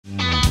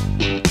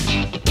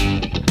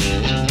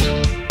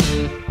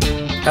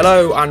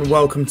Hello and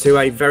welcome to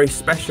a very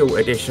special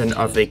edition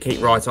of the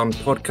Keep Right On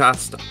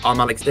podcast.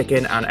 I'm Alex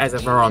Dickin, and as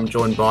ever I'm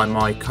joined by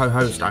my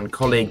co-host and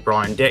colleague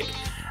Brian Dick.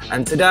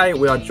 And today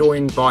we are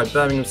joined by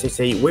Birmingham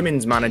City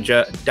women's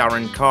manager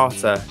Darren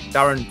Carter.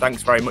 Darren,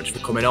 thanks very much for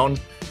coming on.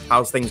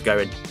 How's things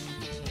going?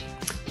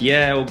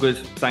 Yeah, all good.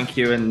 Thank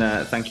you, and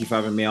thank you for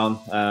having me on.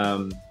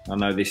 I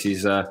know this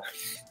is a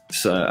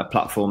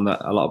platform that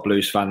a lot of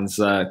Blues fans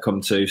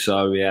come to,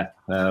 so yeah,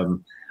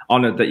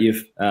 honoured that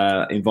you've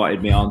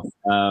invited me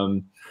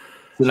on.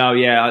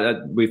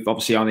 We've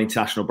obviously on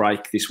international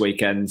break this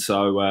weekend,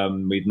 so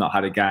we've not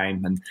had a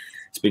game, and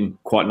it's been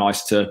quite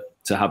nice to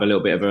have a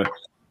little bit of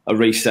a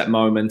reset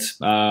moment.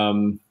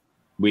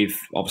 With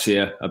obviously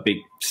a big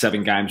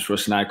 7 games for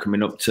us now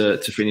coming up to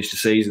finish the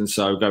season,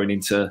 so going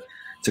into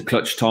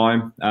clutch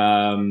time.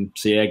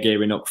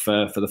 Gearing up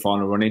for the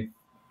final running.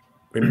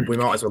 We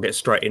might as well get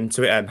straight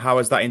into it. How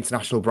has that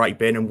international break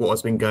been, and what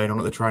has been going on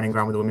at the training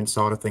ground with the women's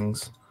side of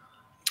things?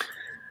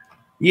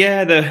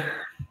 Yeah,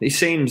 it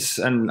seems,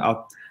 and I've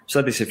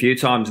said this a few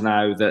times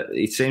now, that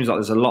it seems like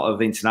there's a lot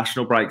of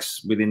international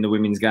breaks within the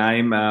women's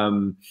game,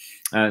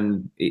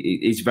 and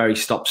it's very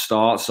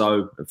stop-start.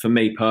 So for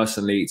me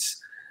personally,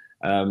 it's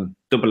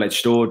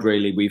double-edged sword.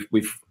 Really,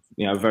 we've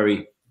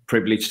very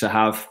privileged to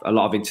have a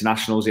lot of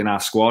internationals in our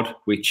squad,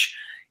 which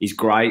is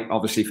great,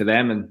 obviously for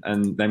them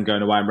and them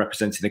going away and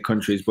representing the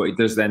countries. But it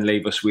does then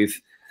leave us with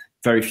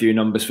very few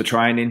numbers for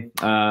training.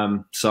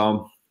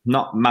 So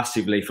not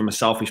massively, from a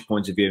selfish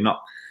point of view,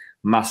 not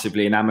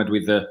massively enamoured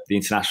with the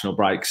international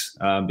breaks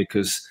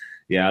because,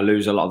 I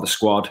lose a lot of the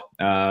squad.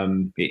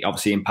 It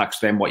obviously impacts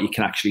then what you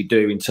can actually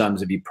do in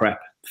terms of your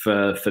prep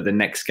for the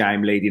next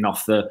game leading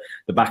off the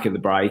back of the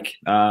break.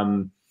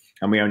 And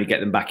we only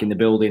get them back in the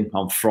building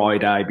on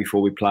Friday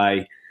before we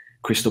play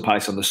Crystal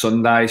Palace on the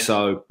Sunday.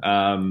 So,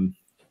 I'm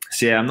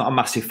not a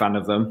massive fan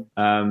of them,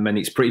 and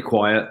it's pretty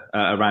quiet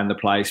around the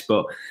place.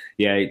 But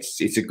yeah,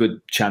 it's a good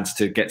chance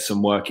to get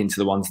some work into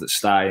the ones that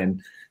stay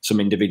and some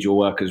individual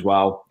work as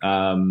well.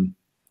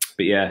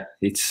 But yeah,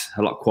 it's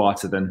a lot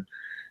quieter than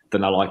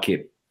I like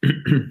it.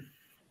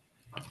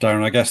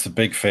 Darren, I guess the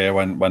big fear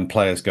when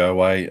players go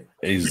away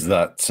is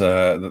that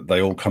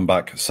they all come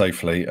back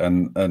safely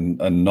and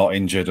not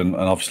injured. And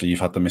obviously you've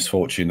had the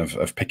misfortune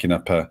of picking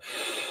up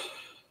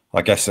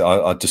I guess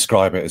I'd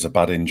describe it as a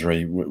bad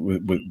injury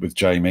with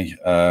Jamie.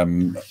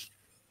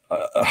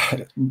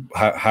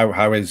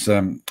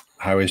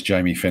 How is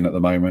Jamie Finn at the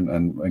moment,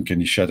 and can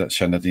you shed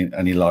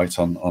any light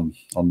on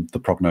the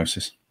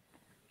prognosis?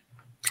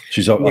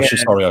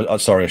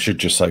 Sorry, I should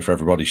just say for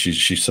everybody,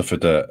 she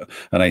suffered an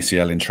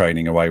ACL in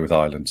training away with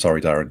Ireland.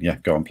 Sorry, Darren. Yeah,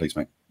 go on, please,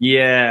 mate.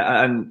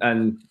 Yeah,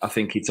 and I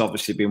think it's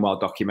obviously been well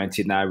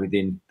documented now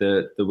within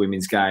the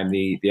women's game,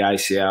 the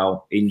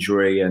ACL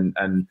injury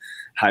and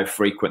how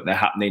frequent they're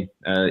happening.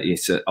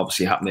 It's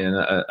obviously happening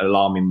at an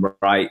alarming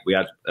rate. We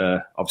had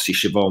obviously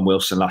Siobhan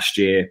Wilson last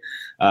year,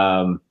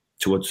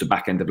 towards the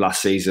back end of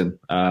last season,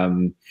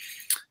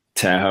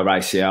 tear her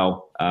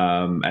ACL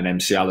and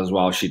MCL as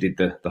well. She did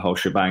the whole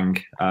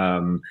shebang.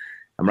 And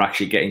we're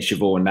actually getting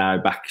Siobhan now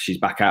back. She's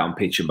back out on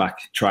pitch and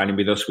back training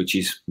with us, which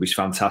is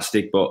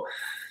fantastic. But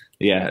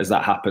yeah, as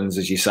that happens,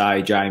 as you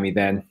say, Jamie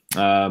then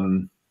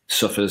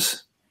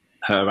suffers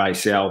her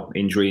ACL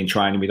injury in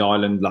training with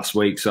Ireland last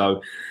week.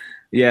 So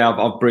yeah,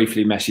 I've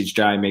briefly messaged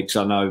Jamie because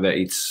I know that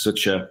it's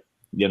such a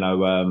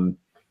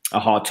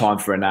hard time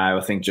for her now.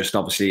 I think just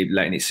obviously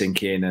letting it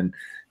sink in and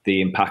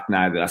the impact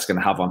now that's going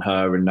to have on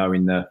her, and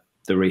knowing the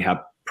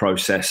rehab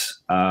process,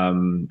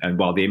 and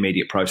while the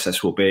immediate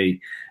process will be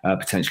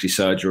potentially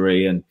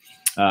surgery, and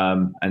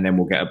then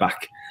we'll get her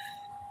back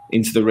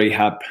into the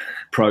rehab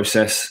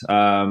process.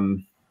 So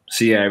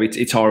yeah,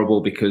 it's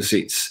horrible because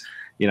it's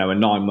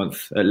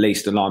at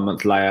least a 9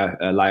 month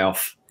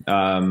layoff,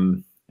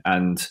 and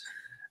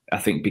I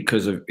think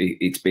because of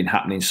it's been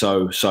happening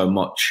so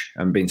much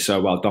and been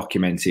so well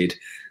documented,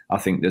 I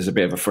think there's a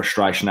bit of a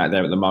frustration out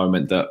there at the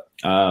moment that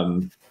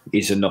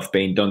is enough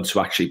being done to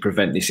actually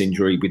prevent this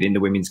injury within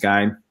the women's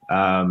game.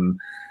 So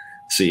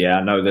yeah,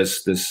 I know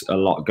there's a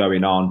lot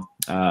going on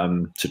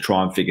to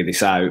try and figure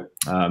this out.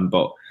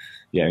 But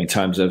yeah, in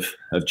terms of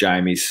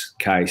Jamie's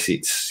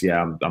case,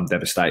 I'm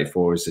devastated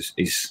for her,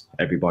 is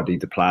everybody,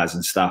 the players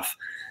and staff.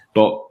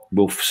 But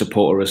we'll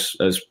support her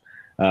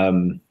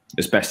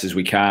as best as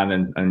we can,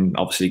 and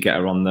obviously get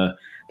her on the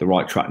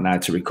right track now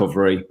to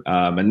recovery.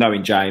 And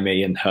knowing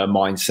Jamie and her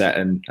mindset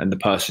and the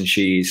person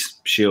she is,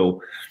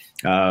 she'll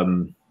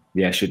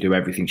do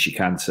everything she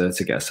can to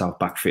get herself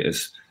back fit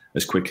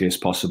as quickly as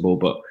possible.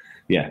 But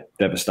yeah,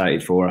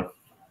 devastated for her.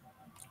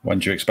 When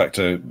do you expect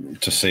to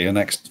see her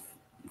next,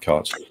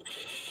 Cards?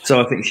 So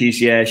I think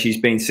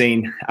she's been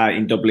seen out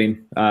in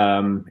Dublin,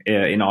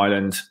 in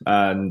Ireland,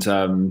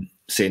 and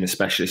seeing a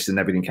specialist and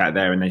everything out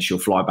there, and then she'll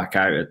fly back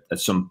out at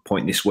some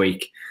point this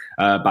week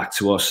back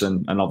to us,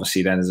 and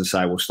obviously then, as I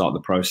say, we'll start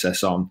the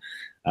process on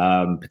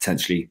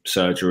potentially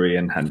surgery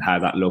and how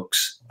that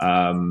looks,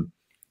 and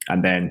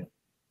then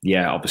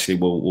obviously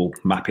we'll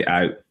map it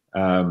out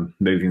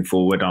moving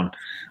forward on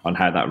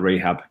how that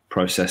rehab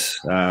process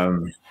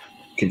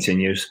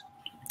continues.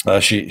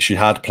 She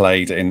had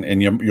played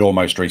in your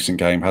most recent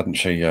game, hadn't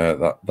she?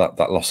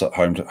 That loss at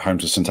home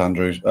to St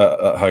Andrews,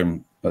 at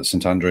home at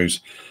St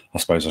Andrews. I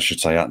suppose I should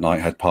say at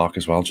Knighthead Park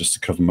as well, just to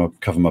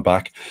cover my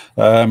back.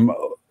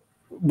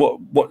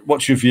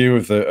 What's your view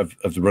of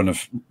the run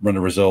of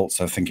results?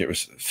 I think it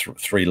was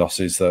three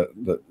losses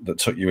that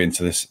took you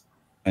into this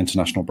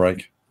international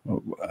break.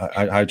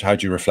 How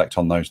do you reflect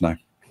on those now?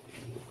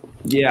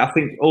 Yeah, I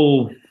think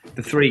all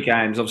the three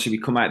games, obviously we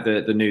come out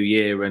the new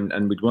year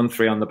and we'd won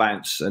 3 on the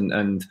bounce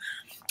and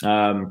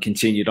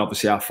continued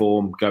obviously our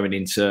form going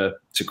into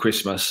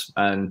Christmas.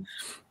 And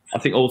I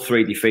think all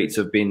 3 defeats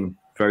have been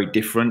very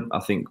different. I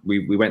think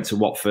we went to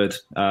Watford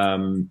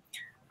and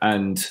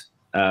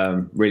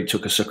really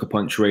took a sucker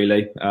punch,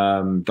 really,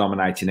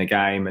 dominating a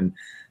game and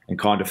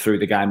kind of threw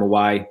the game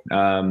away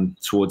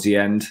towards the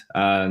end.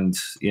 And,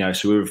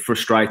 so we were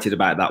frustrated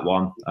about that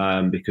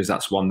one because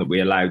that's one that we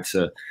allowed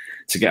to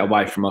get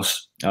away from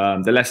us.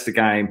 The Leicester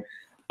game,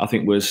 I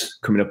think, was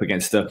coming up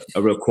against a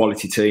real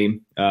quality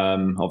team.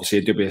 Obviously,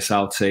 a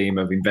WSL team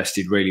have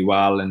invested really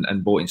well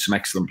and brought in some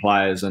excellent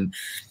players. And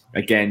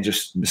again,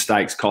 just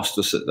mistakes cost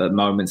us at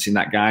moments in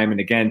that game. And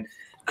again,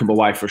 come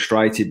away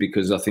frustrated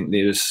because I think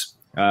there's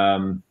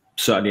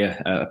certainly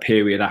a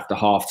period after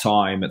half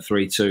time at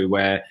 3-2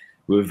 where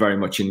we were very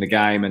much in the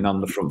game and on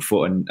the front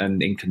foot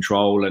and in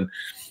control and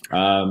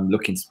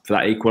looking for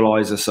that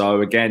equaliser.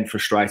 So again,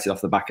 frustrated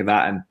off the back of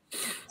that. And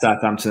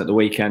Southampton at the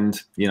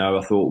weekend,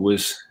 I thought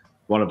was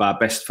one of our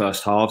best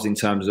first halves in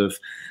terms of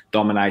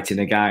dominating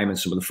the game and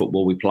some of the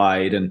football we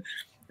played. And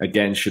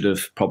again, should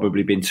have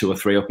probably been 2 or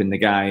 3 up in the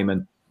game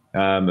and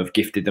have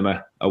gifted them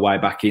a way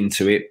back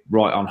into it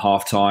right on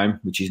half time,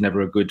 which is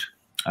never a good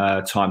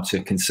time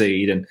to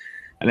concede. And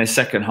then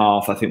second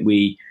half, I think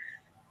we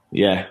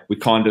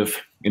kind of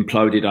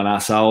imploded on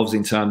ourselves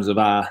in terms of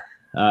our.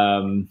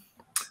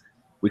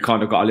 We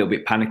kind of got a little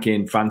bit panicky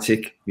and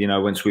frantic,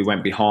 once we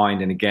went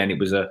behind. And again, it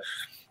was an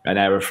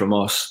error from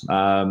us.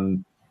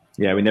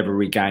 We never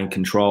regained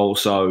control.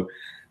 So,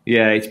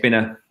 it's been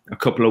a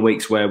couple of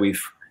weeks where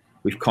we've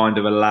kind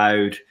of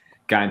allowed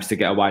games to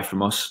get away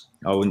from us.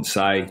 I wouldn't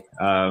say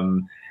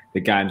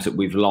the games that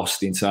we've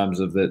lost in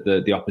terms of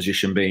the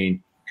opposition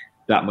being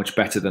that much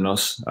better than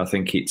us. I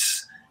think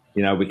it's,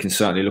 we can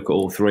certainly look at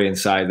all 3 and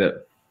say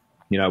that,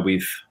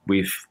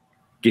 we've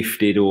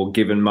gifted or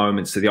given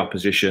moments to the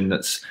opposition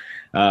that's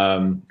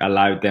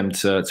allowed them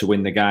to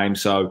win the game.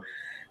 So,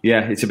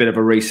 it's a bit of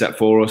a reset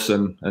for us.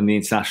 And the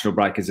international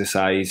break, as I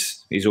say,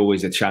 is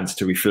always a chance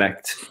to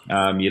reflect.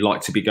 You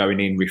like to be going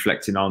in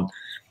reflecting on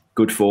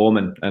good form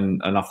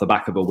and off the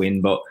back of a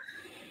win. But,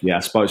 I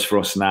suppose for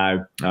us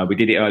now, we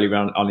did it earlier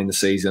on in the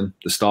season,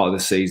 the start of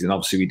the season.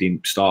 Obviously, we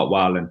didn't start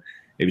well, and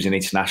it was an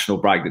international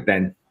break that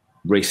then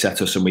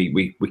reset us and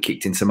we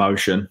kicked into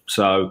motion.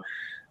 So,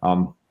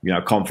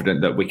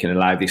 confident that we can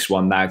allow this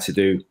one now to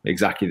do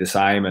exactly the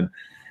same and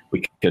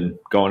we can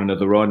go on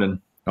another run. And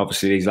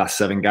obviously these last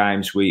 7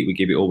 games, we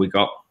give it all we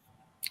got.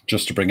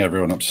 Just to bring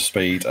everyone up to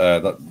speed,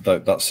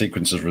 that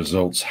sequence of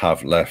results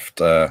have left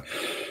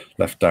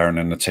Darren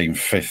and the team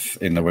 5th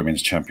in the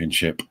Women's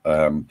Championship,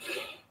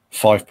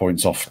 5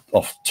 points off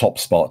top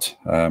spot,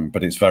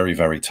 but it's very,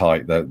 very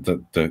tight.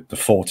 The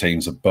 4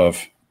 teams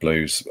above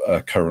Blues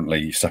are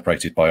currently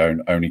separated by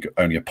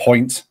only a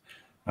point,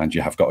 and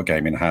you have got a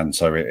game in hand.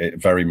 So it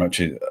very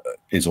much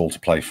is all to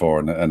play for,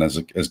 and there's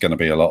going to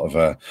be a lot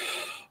of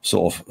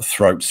sort of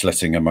throat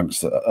slitting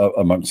amongst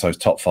those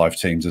top 5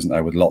 teams, isn't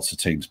there? With lots of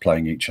teams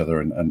playing each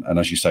other, and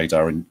as you say,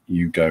 Darren,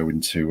 you go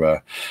into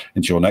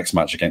your next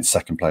match against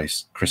second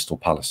place Crystal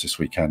Palace this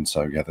weekend.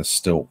 So there's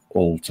still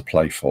all to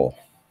play for.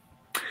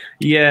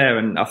 Yeah,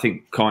 and I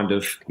think kind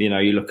of you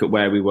look at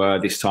where we were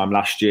this time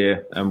last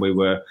year, and we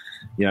were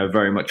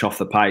very much off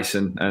the pace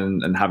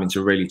and having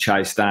to really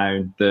chase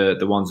down the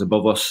ones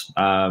above us,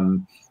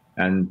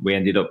 and we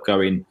ended up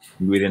going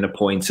within a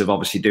point of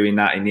obviously doing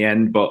that in the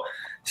end, but.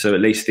 So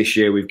at least this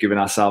year we've given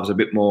ourselves a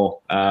bit more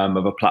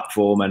of a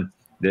platform and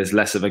there's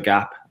less of a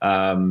gap.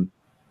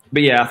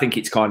 But I think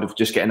it's kind of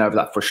just getting over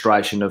that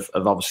frustration of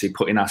obviously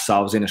putting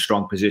ourselves in a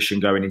strong position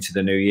going into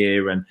the new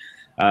year. And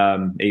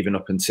even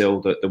up until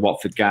the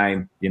Watford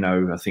game,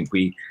 I think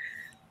we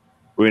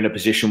were in a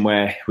position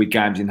where with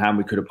games in hand,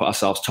 we could have put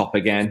ourselves top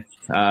again.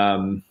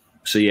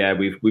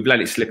 We've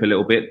let it slip a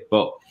little bit,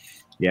 but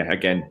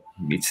again,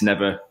 it's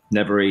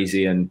never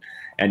easy. And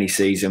any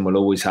season will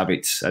always have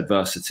its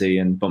adversity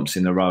and bumps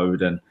in the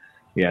road. And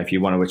if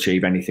you want to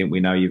achieve anything, we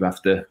know you have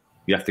to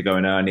go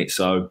and earn it.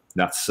 So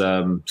that's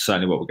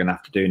certainly what we're going to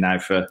have to do now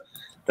for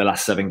the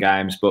last 7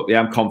 games. But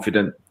I'm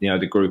confident.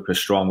 The group are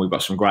strong. We've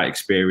got some great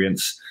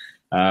experience,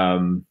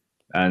 and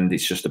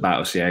it's just about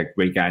us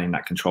regaining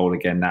that control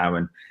again now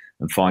and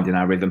finding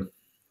our rhythm.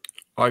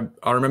 I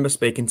remember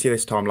speaking to you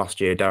this time last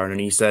year, Darren,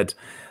 and you said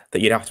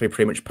that you'd have to be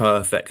pretty much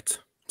perfect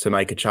to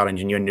make a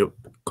challenge, and you ended up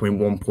coming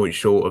 1 point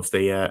short of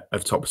the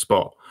top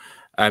spot.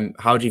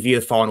 How do you view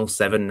the final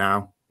 7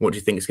 now? What do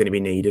you think is going to be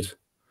needed?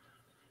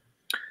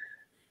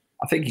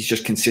 I think it's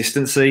just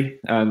consistency,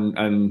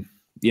 and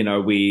you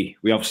know, we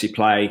obviously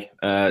play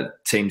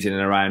teams in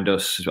and around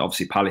us.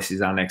 Obviously, Palace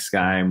is our next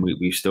game.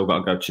 We've still got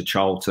to go to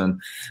Charlton.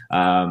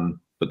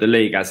 But the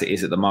league, as it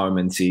is at the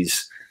moment,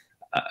 is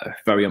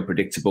very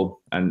unpredictable.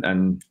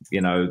 And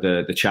you know,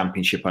 the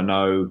Championship, I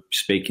know,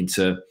 speaking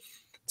to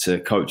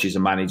coaches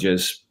and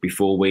managers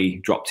before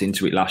we dropped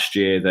into it last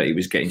year, that it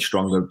was getting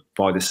stronger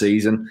by the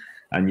season.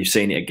 And you've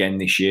seen it again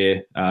this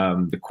year.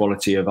 The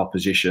quality of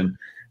opposition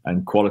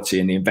and quality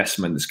and the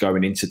investment that's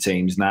going into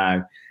teams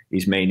now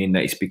is meaning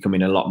that it's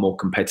becoming a lot more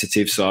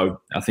competitive. So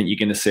I think you're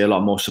going to see a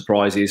lot more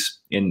surprises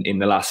in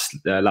the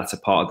latter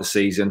part of the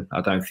season.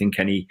 I don't think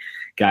any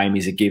game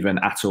is a given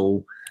at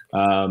all.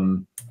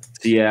 So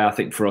yeah, I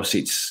think for us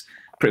it's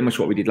pretty much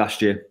what we did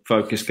last year.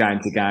 Focus game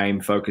to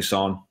game, focus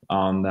on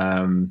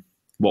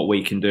what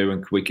we can do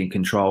and we can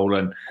control,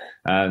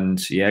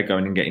 and yeah,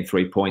 going and getting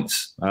 3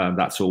 points.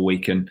 That's all we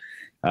can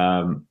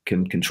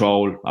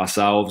control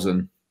ourselves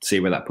and see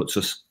where that puts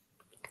us.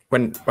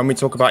 When we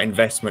talk about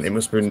investment, it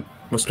must have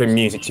been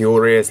music to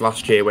your ears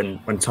last year when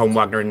Tom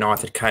Wagner and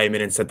Knighthead came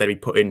in and said they'd be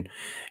putting,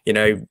 you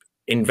know,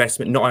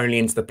 investment not only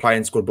into the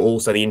playing squad but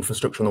also the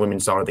infrastructure on the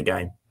women's side of the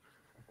game.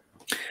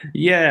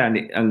 Yeah,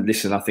 and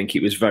listen, I think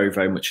it was very,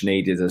 very much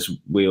needed, as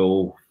we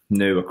all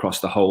knew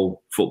across the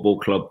whole football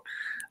club.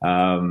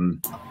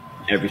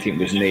 Everything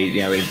was needed,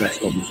 you know,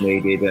 investment was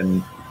needed,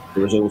 and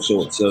there was all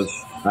sorts of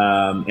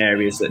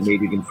areas that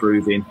needed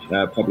improving.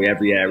 Probably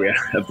every area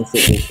of the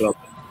football club.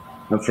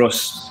 And for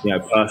us, you know,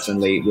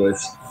 personally, it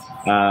was,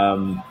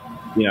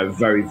 you know,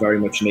 very, very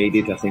much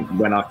needed. I think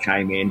when I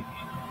came in,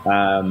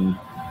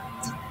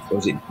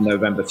 was it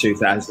November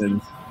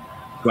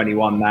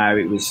 2021 now,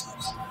 it was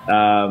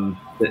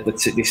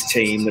this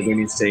team, the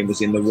women's team,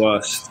 was in the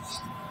worst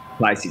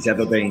place it's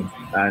ever been.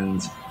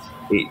 And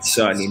it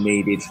certainly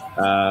needed,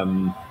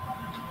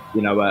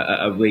 you know,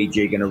 a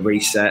rejig and a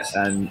reset,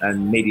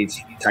 and needed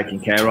taking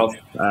care of,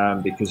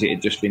 because it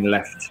had just been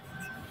left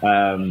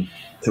to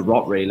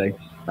rot, really.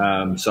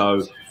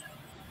 So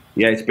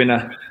yeah, it's been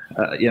a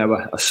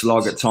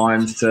slog at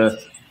times to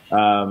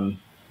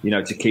you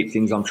know, to keep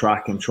things on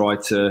track and try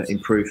to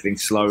improve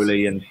things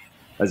slowly. And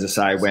as I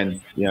say,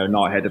 when, you know,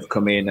 Knighthead have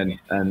come in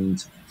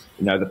and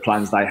you know, the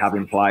plans they have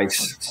in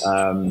place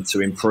to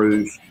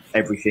improve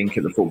everything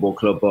at the football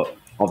club, but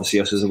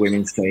obviously us as a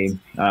women's team,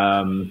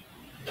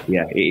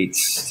 yeah,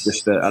 it's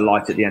just a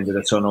light at the end of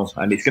the tunnel,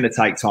 and it's going to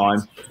take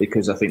time,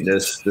 because I think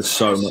there's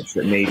so much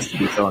that needs to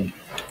be done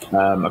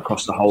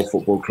across the whole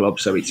football club.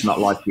 So it's not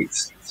like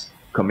it's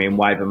come in,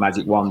 wave a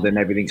magic wand and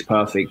everything's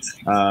perfect.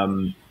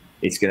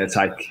 It's going to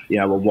take, you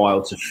know, a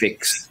while to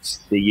fix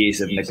the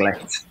years of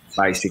neglect,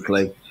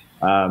 basically,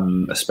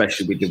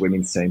 especially with the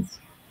women's team.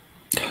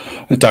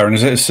 Darren,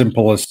 is it as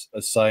simple as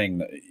saying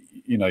that,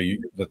 you know,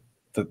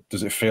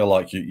 does it feel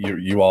like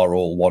you are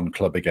all one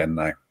club again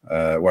now,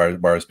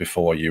 whereas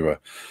before you were,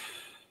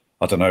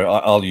 I don't know,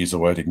 I'll use the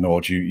word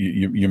ignored.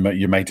 You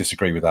may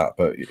disagree with that,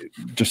 but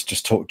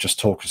just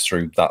talk us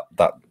through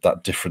that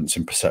difference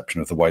in perception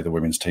of the way the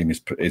women's team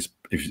is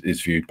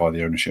viewed by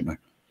the ownership now.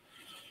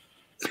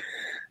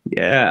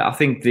 Yeah, I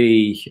think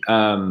the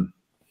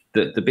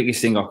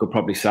biggest thing I could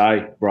probably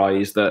say,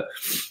 Bri, is that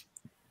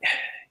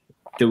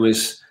there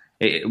was,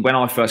 when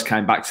I first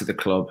came back to the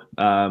club,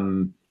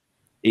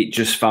 it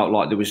just felt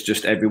like there was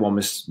just, everyone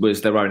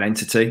was their own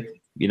entity.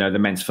 You know, the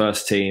men's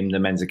first team, the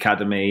men's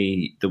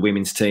academy, the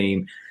women's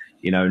team,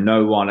 you know,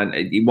 no one, and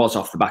it was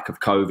off the back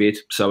of COVID.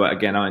 So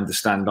again, I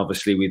understand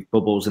obviously with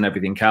bubbles and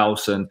everything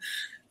else,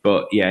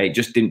 but yeah, it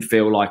just didn't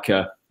feel like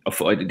it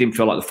didn't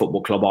feel like the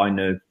football club I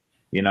knew,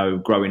 you know,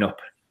 growing up,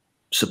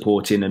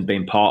 supporting and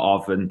being part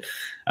of. And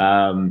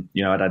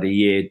you know, I'd had a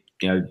year,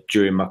 you know,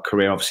 during my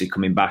career, obviously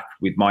coming back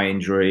with my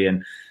injury,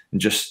 and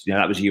just, you know,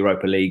 that was a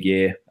Europa League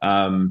year.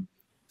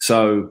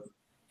 So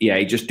yeah,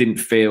 it just didn't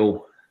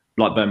feel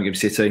like Birmingham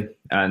City.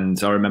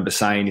 And I remember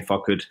saying, if I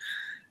could,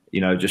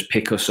 you know, just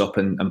pick us up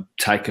and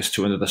take us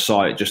to another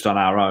site just on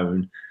our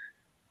own,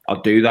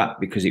 I'd do that,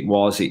 because it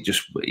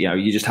just, you know,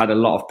 you just had a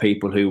lot of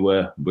people who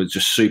were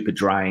just super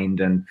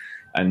drained and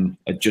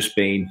had just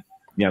been,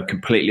 you know,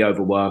 completely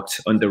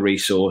overworked,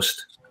 under-resourced,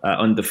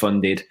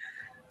 underfunded.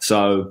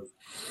 So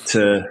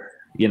to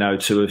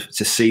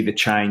see the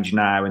change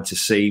now and to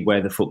see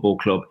where the football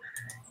club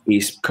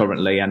is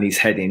currently and is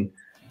heading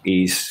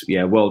is,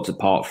 yeah, worlds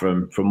apart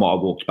from what I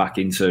walked back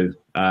into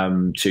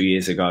 2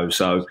 years ago.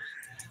 So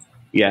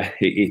yeah,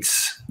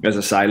 it's, as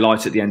I say,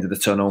 light at the end of the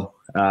tunnel.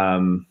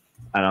 And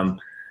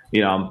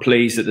I'm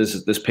pleased that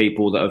there's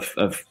people that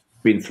have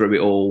been through it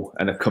all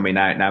and are coming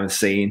out now and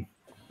seeing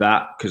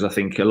that, because I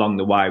think along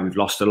the way we've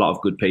lost a lot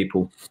of good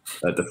people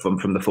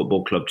from the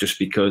football club, just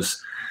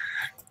because,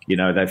 you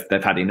know,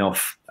 they've had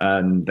enough,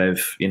 and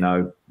they've, you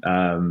know,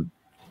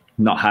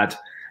 not had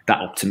that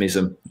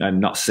optimism and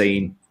not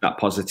seen that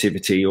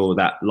positivity or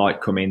that light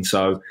come in.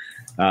 So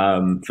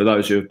for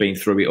those who have been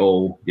through it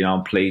all, you know,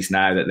 I'm pleased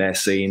now that they're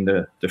seeing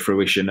the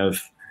fruition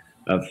of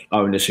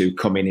owners who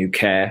come in, who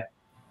care,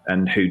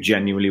 and who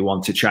genuinely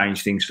want to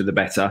change things for the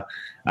better,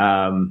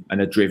 and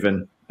are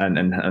driven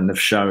and have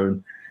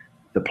shown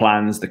the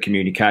plans, the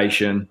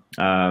communication,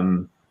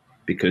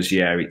 because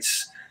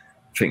it's,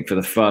 I think for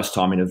the first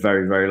time in a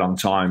very, very long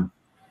time,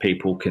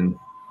 people can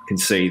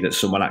see that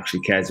someone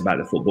actually cares about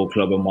the football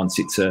club and wants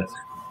it to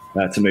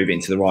move it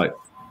into the right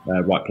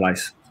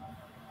place.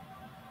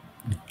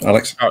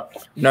 Alex?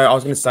 No, I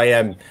was going to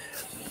say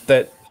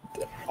that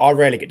I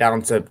rarely get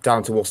down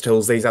to Wast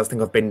Hills these days. I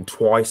think I've been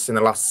twice in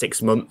the last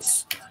 6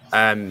 months,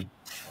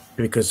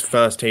 because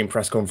first team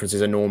press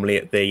conferences are normally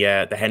at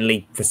the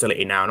Henley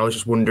facility now. And I was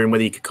just wondering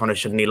whether you could kind of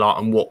shed any light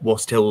on what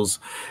Wast Hills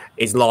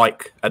is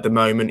like at the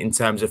moment in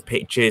terms of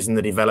pitches and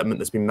the development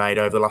that's been made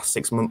over the last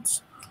 6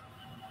 months.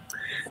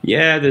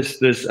 Yeah,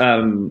 there's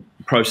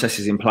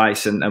processes in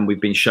place, and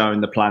we've been shown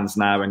the plans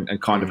now and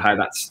kind of how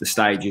that's the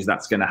stages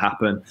that's going to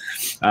happen.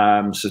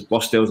 So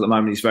Wast Hills at the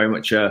moment is very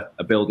much a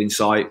building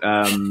site.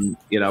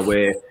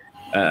 We're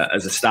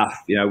as a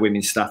staff,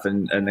 women's staff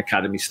and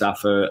academy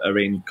staff are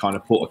in kind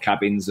of porter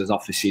cabins as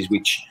offices,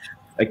 which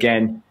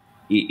again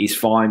is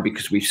fine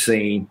because we've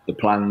seen the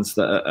plans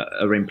that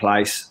are in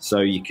place. So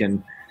you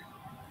can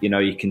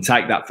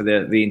take that for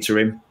the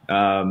interim.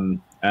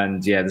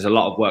 And there's a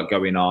lot of work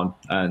going on.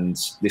 And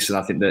listen,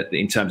 I think that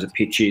in terms of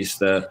pitches,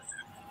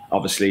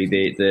 obviously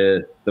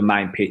the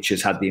main pitch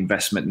has had the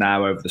investment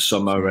now over the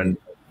summer, and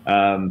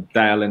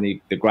Dale and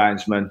the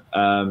groundsman,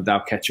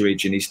 Dale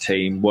Ketteridge and his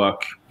team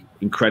work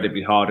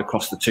incredibly hard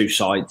across the two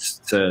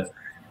sides to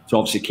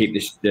obviously keep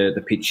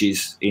the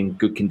pitches in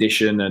good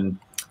condition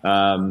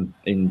and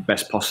in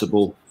best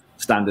possible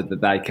standard that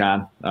they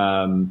can.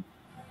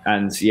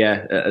 As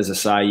I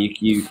say,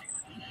 you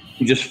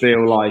just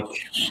feel like,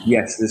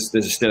 yes,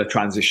 there's still a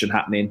transition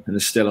happening and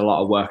there's still a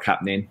lot of work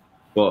happening,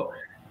 but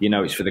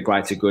it's for the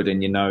greater good,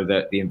 and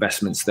that the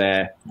investment's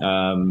there,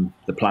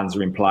 the plans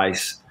are in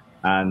place,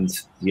 and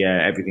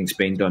everything's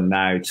been done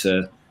now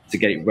to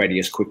get it ready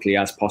as quickly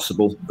as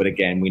possible. But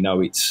again, we know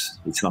it's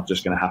not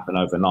just going to happen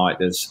overnight.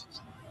 There's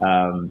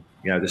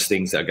there's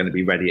things that are going to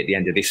be ready at the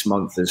end of this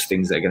month. There's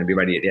things that are going to be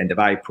ready at the end of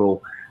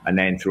April, and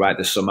then throughout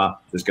the summer,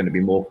 there's going to be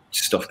more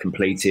stuff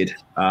completed.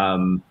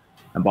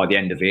 And by the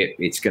end of it,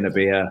 it's going to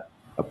be a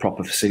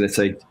proper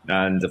facility,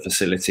 and a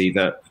facility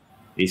that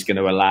is going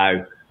to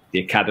allow the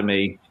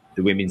academy,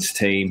 the women's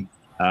team,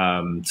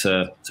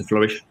 to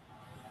flourish.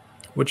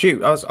 Would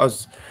you?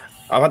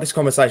 I've had this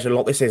conversation a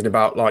lot this season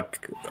about,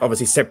 like,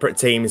 obviously separate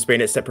teams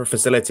being at separate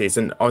facilities,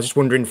 and I was just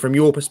wondering, from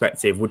your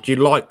perspective, would you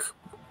like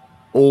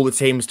all the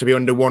teams to be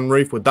under one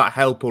roof? Would that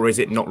help, or is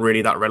it not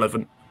really that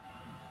relevant?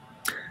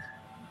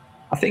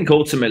 I think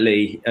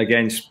ultimately,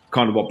 against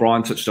kind of what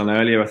Brian touched on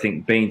earlier, I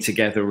think being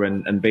together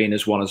and being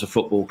as one as a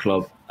football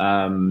club,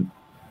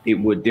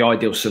 the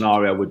ideal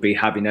scenario would be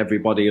having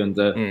everybody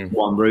under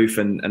one roof,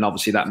 and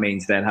obviously that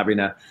means then having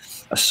a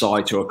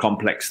site or a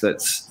complex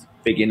that's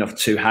big enough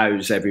to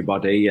house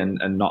everybody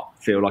and not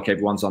feel like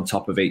everyone's on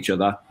top of each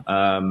other.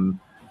 I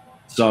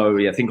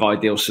think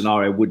ideal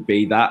scenario would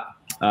be that.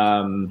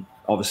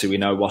 Obviously, we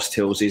know Wast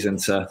Hills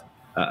isn't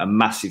a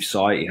massive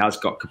site. It has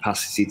got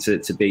capacity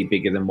to be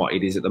bigger than what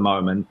it is at the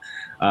moment.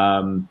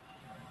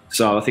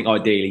 So I think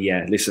ideally,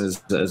 listen,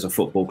 as a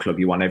football club,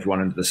 you want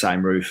everyone under the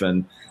same roof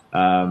and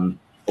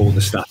all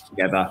the staff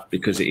together,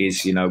 because it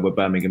is, we're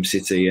Birmingham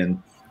City,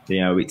 and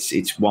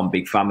it's one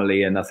big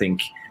family. And I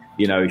think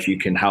if you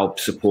can help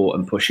support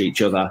and push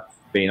each other,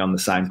 being on the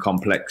same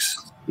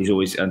complex is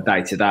always, and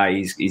day to day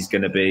is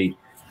going to be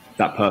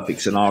that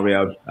perfect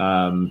scenario.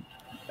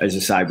 As I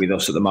say, with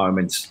us at the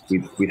moment,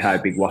 with how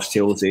big Wast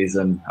Hills is,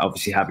 and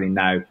obviously having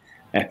now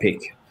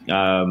Epic,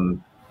 how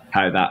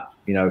that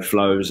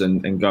flows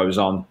and goes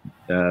on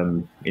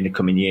in the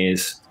coming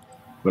years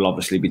will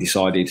obviously be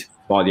decided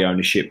by the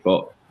ownership.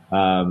 But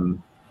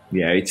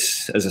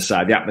it's, as I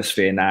say, the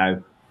atmosphere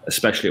now,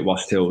 especially at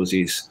Wast Hills,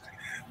 is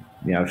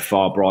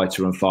far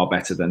brighter and far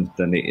better than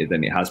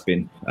it has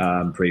been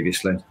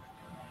previously.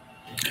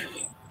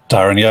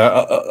 Darren,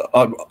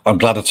 I'm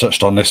glad I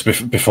touched on this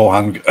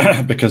beforehand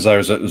because there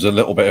was a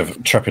little bit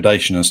of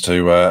trepidation as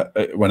to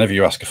whenever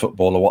you ask a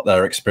footballer what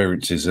their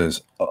experiences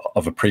is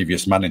of a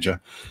previous manager.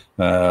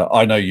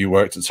 I know you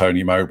worked at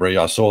Tony Mowbray.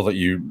 I saw that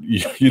you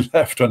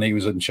left when he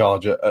was in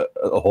charge at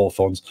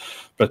Hawthorns,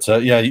 but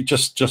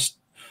just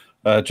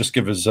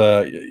give us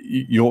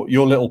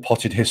your little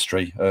potted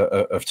history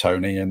of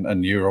Tony,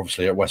 and you were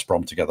obviously at West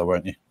Brom together,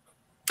 weren't you?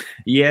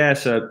 Yeah,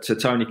 so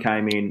Tony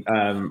came in,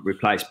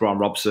 replaced Brian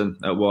Robson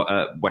at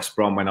West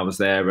Brom when I was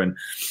there, and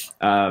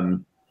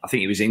I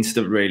think it was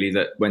instant really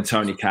that when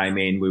Tony came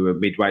in, we were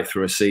midway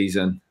through a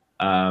season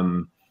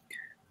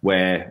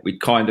where we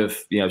kind of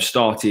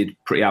started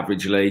pretty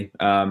averagely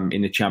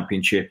in the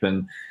Championship,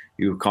 and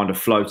you were kind of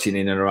floating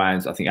in and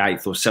around, I think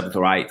 8th or 7th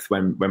or 8th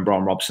when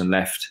Brian Robson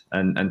left,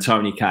 and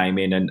Tony came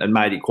in and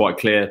made it quite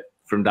clear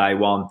from day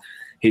one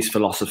his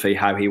philosophy,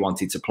 how he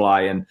wanted to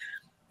play. And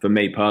for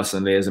me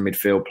personally, as a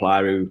midfield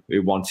player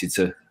who wanted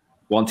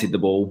the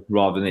ball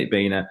rather than it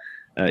being a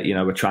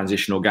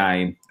transitional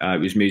game,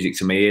 it was music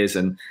to my ears.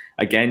 And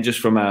again, just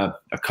from a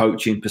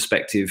coaching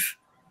perspective,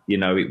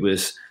 it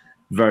was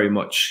very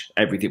much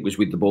everything was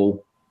with the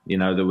ball.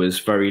 There was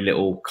very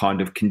little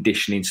kind of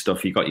conditioning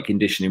stuff. You got your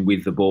conditioning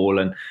with the ball,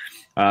 and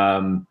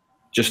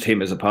just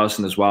him as a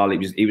person as well.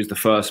 He was the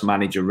first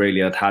manager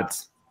really I'd had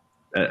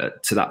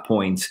to that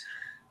point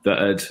that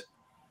had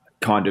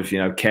kind of,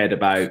 cared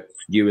about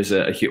you as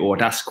or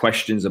had asked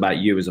questions about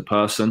you as a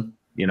person,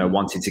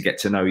 wanting to get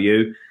to know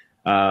you.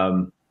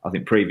 I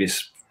think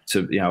previous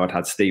to, I'd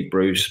had Steve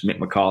Bruce, Mick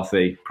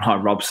McCarthy,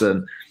 Brian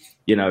Robson,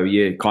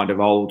 your kind of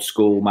old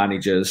school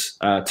managers.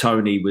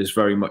 Tony was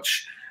very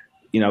much,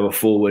 a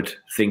forward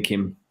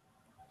thinking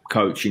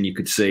coach, and you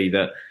could see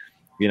that,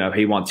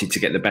 he wanted to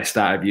get the best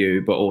out of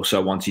you, but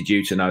also wanted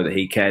you to know that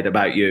he cared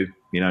about you,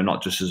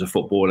 not just as a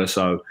footballer.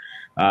 So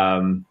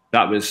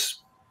that was,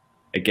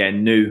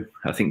 again, new,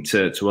 I think,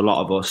 to a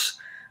lot of us.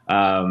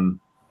 And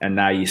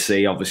now you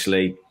see,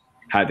 obviously,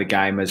 how the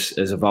game has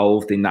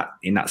evolved in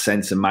that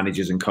sense, and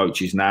managers and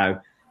coaches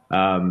now,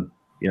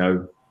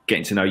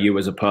 getting to know you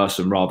as a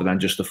person rather than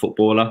just a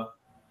footballer.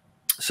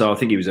 So I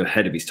think he was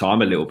ahead of his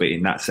time a little bit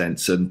in that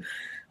sense. And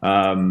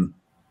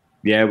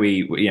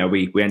we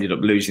ended up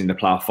losing the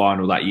playoff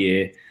final that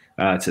year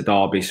to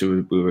Derby,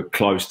 so we were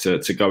close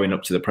to going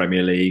up to the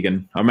Premier League.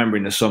 And I remember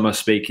in the summer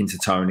speaking to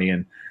Tony,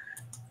 and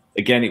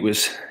again, it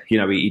was,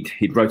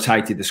 he'd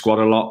rotated the squad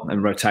a lot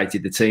and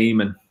rotated the team,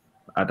 and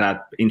I'd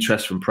had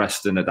interest from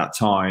Preston at that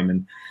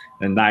time,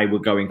 and they were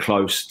going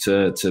close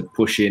to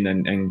pushing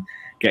and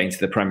getting to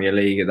the Premier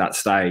League at that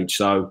stage.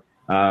 So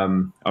I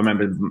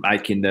remember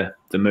making the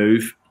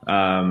move.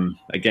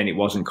 Again, it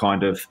wasn't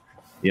kind of,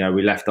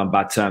 we left on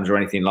bad terms or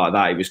anything like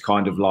that. It was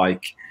kind of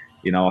like,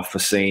 I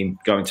foreseen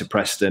going to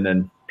Preston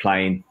and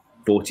playing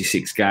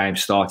 46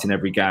 games, starting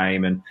every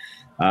game. And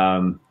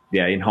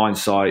in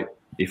hindsight,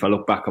 if I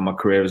look back on my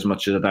career, as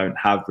much as I don't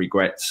have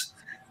regrets,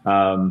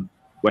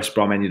 West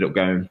Brom ended up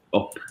going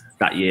up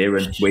that year,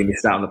 and we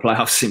missed out on the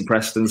playoffs in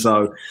Preston.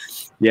 So,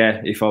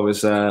 if I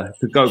was to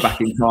go back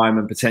in time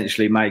and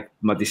potentially make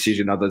my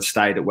decision, I'd have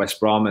stayed at West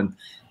Brom and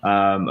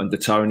under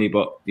Tony.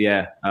 But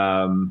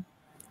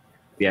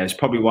it's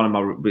probably one of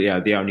my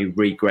the only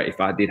regret,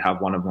 if I did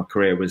have one of my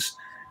career, was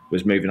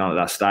moving on at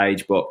that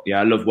stage. But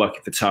I love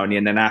working for Tony,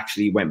 and then I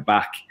actually went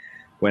back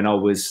when I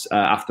was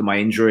after my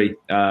injury,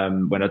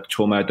 when I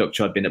tore my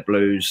adductor. I'd been at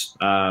Blues,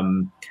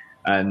 and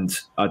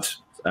I'd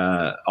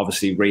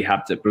obviously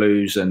rehabbed at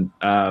Blues, and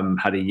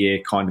had a year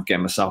kind of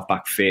getting myself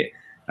back fit.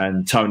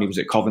 And Tony was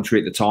at Coventry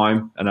at the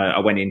time, and I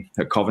went in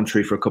at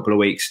Coventry for a couple of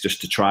weeks just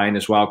to train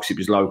as well, because it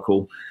was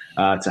local,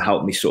 to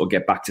help me sort of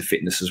get back to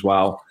fitness as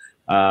well.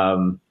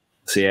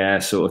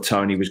 Sort of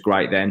Tony was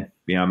great then.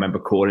 I remember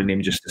calling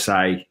him just to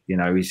say,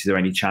 is there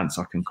any chance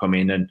I can come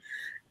in and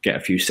get a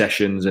few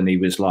sessions? And he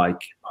was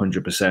like,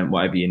 100%,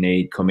 whatever you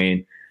need, come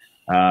in.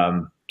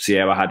 I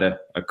had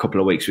a couple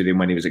of weeks with him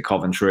when he was at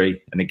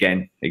Coventry, and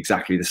again,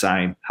 exactly the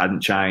same,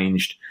 hadn't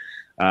changed.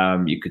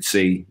 You could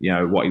see,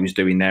 what he was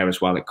doing there as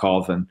well at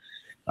Cov. And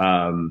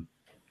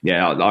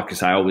like I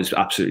say, I was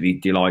absolutely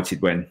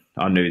delighted when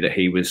I knew that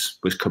he was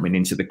coming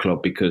into the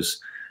club, because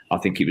I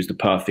think he was the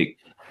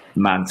perfect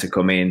man to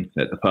come in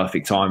at the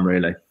perfect time,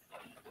 really.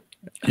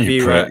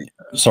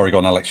 Sorry, go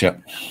on, Alex. Yeah,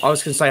 I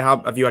was going to say,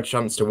 have you had a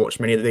chance to watch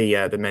many of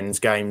the men's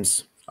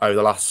games over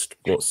the last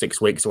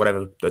 6 weeks or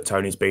whatever that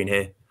Tony's been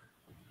here?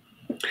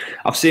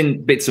 I've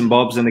seen bits and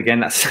bobs, and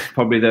again, that's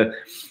probably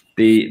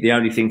the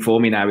only thing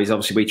for me now is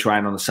obviously we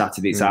train on a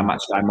Saturday. It's our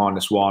match day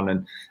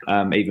 -1,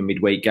 and even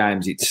midweek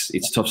games,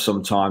 it's tough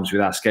sometimes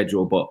with our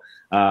schedule. But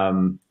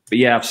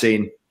I've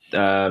seen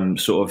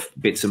sort of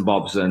bits and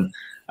bobs, and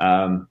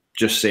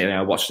just seeing,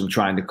 I watched them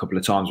trained a couple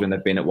of times when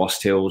they've been at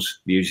Wast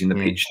Hills using the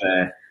pitch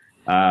there.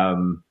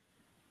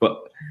 But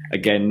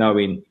again,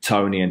 knowing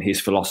Tony and his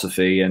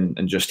philosophy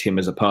and just him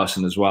as a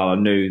person as well, I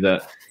knew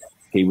that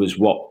he was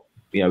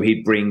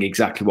he'd bring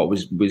exactly what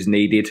was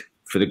needed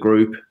for the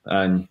group,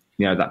 and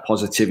that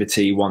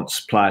positivity. He wants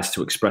players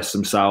to express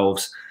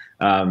themselves.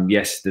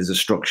 Yes, there's a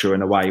structure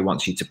and a way he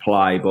wants you to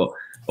play, but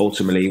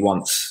ultimately he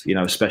wants,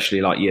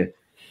 especially like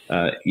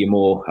your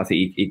more, I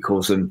think he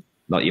calls them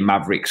like your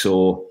mavericks,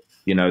 or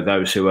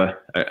those who are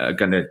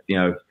going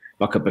to,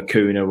 like a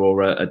Bakuna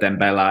or a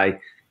Dembele.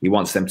 He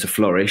wants them to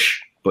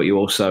flourish, but he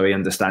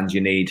understands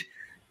you need,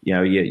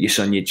 your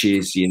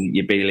Sunjics,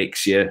 your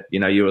Bielicks,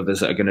 your others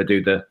that are going to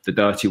do the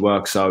dirty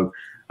work. So,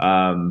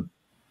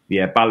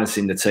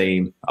 balancing the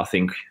team, I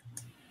think,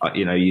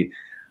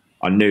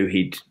 I knew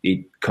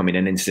he'd come in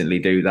and instantly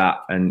do that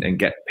and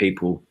get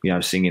people,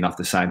 singing off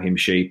the same hymn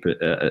sheet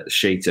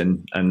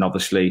and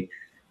obviously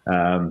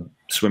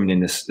swimming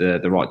in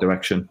the right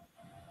direction.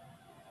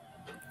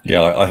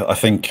 Yeah, I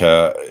think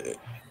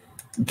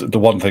the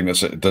one thing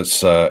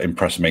that's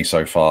impressed me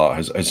so far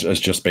has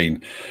just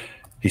been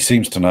he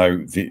seems to know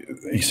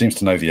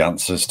the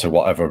answers to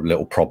whatever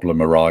little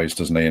problem arises,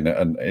 doesn't he?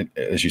 And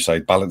as you say,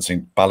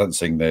 balancing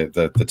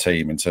the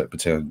team into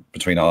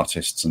between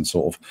artists and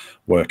sort of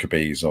worker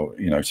bees, or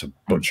to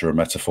butcher a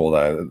metaphor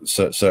there.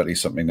 Certainly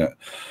something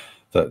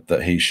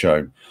that he's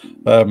shown.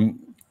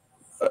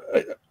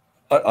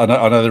 I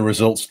know the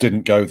results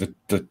didn't go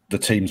the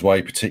team's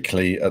way,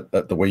 particularly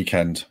at the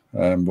weekend.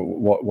 But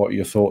what are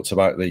your thoughts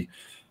about the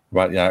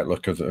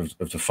outlook of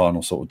the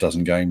final sort of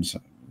dozen games,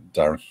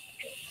 Darren?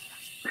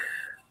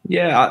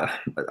 Yeah,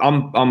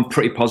 I'm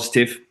pretty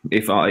positive.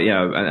 If I,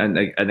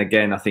 and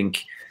again, I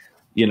think,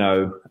 I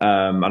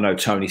know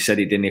Tony said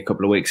it, didn't he, a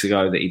couple of weeks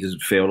ago, that he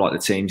doesn't feel like the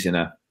team's in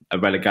a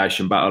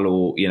relegation battle,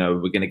 or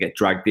we're going to get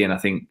dragged in. I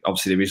think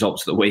obviously the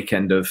results of the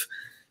weekend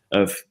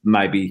have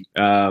maybe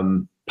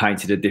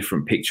painted a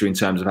different picture in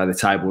terms of how the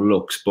table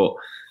looks. But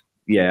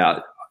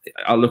yeah,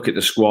 I look at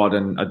the squad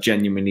and I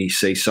genuinely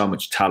see so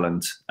much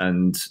talent,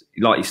 and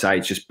like you say,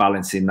 it's just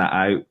balancing that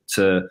out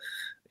to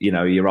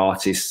your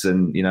artists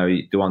and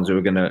the ones who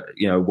are going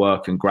to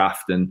work and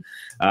graft, and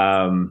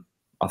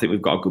I think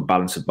we've got a good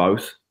balance of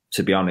both,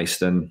 to be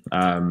honest. And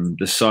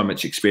there's so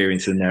much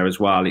experience in there as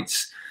well.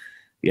 It's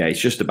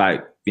just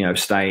about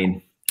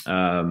staying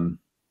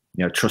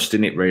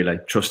trusting it, really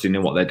trusting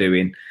in what they're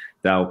doing.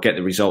 They'll get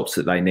the results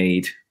that they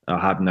need, I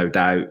have no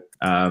doubt.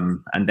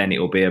 And then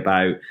it'll be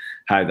about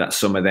how that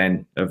summer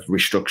then of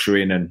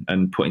restructuring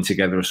and putting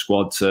together a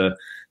squad to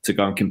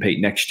go and compete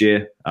next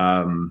year.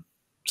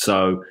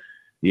 So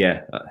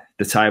yeah,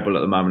 the table at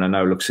the moment I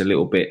know looks a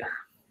little bit,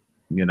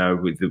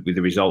 with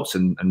the results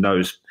and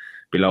those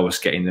below us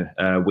getting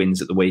the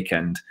wins at the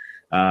weekend.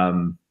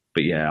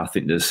 But yeah, I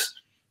think there's,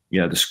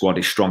 the squad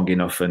is strong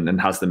enough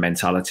and has the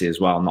mentality as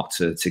well not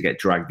to get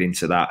dragged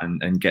into that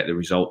and get the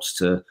results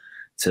to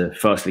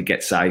firstly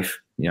get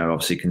safe,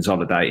 obviously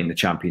consolidating the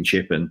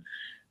championship,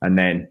 and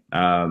then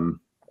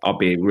I'll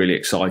be really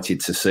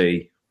excited to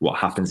see what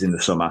happens in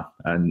the summer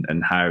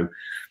and how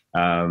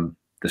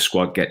the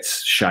squad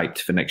gets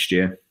shaped for next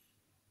year.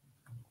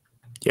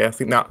 Yeah, I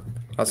think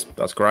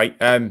that's great.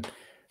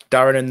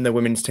 Darren and the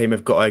women's team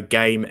have got a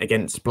game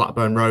against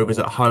Blackburn Rovers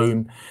at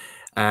home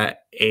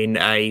in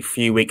a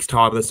few weeks'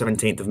 time, the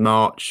 17th of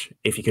March.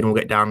 If you can all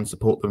get down and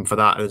support them for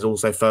that. There's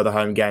also further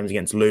home games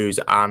against Lewes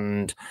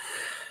and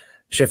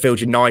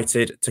Sheffield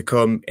United to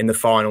come in the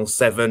final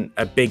 7.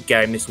 A big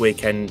game this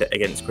weekend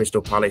against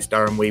Crystal Palace.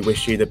 Darren, we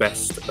wish you the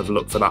best of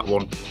luck for that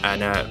one.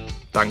 And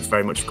thanks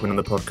very much for coming on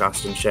the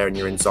podcast and sharing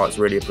your insights.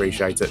 Really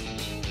appreciate it.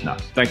 No,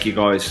 thank you,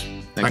 guys.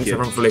 Thanks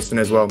everyone for listening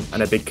as well.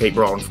 And a big keep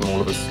right on from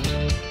all of us.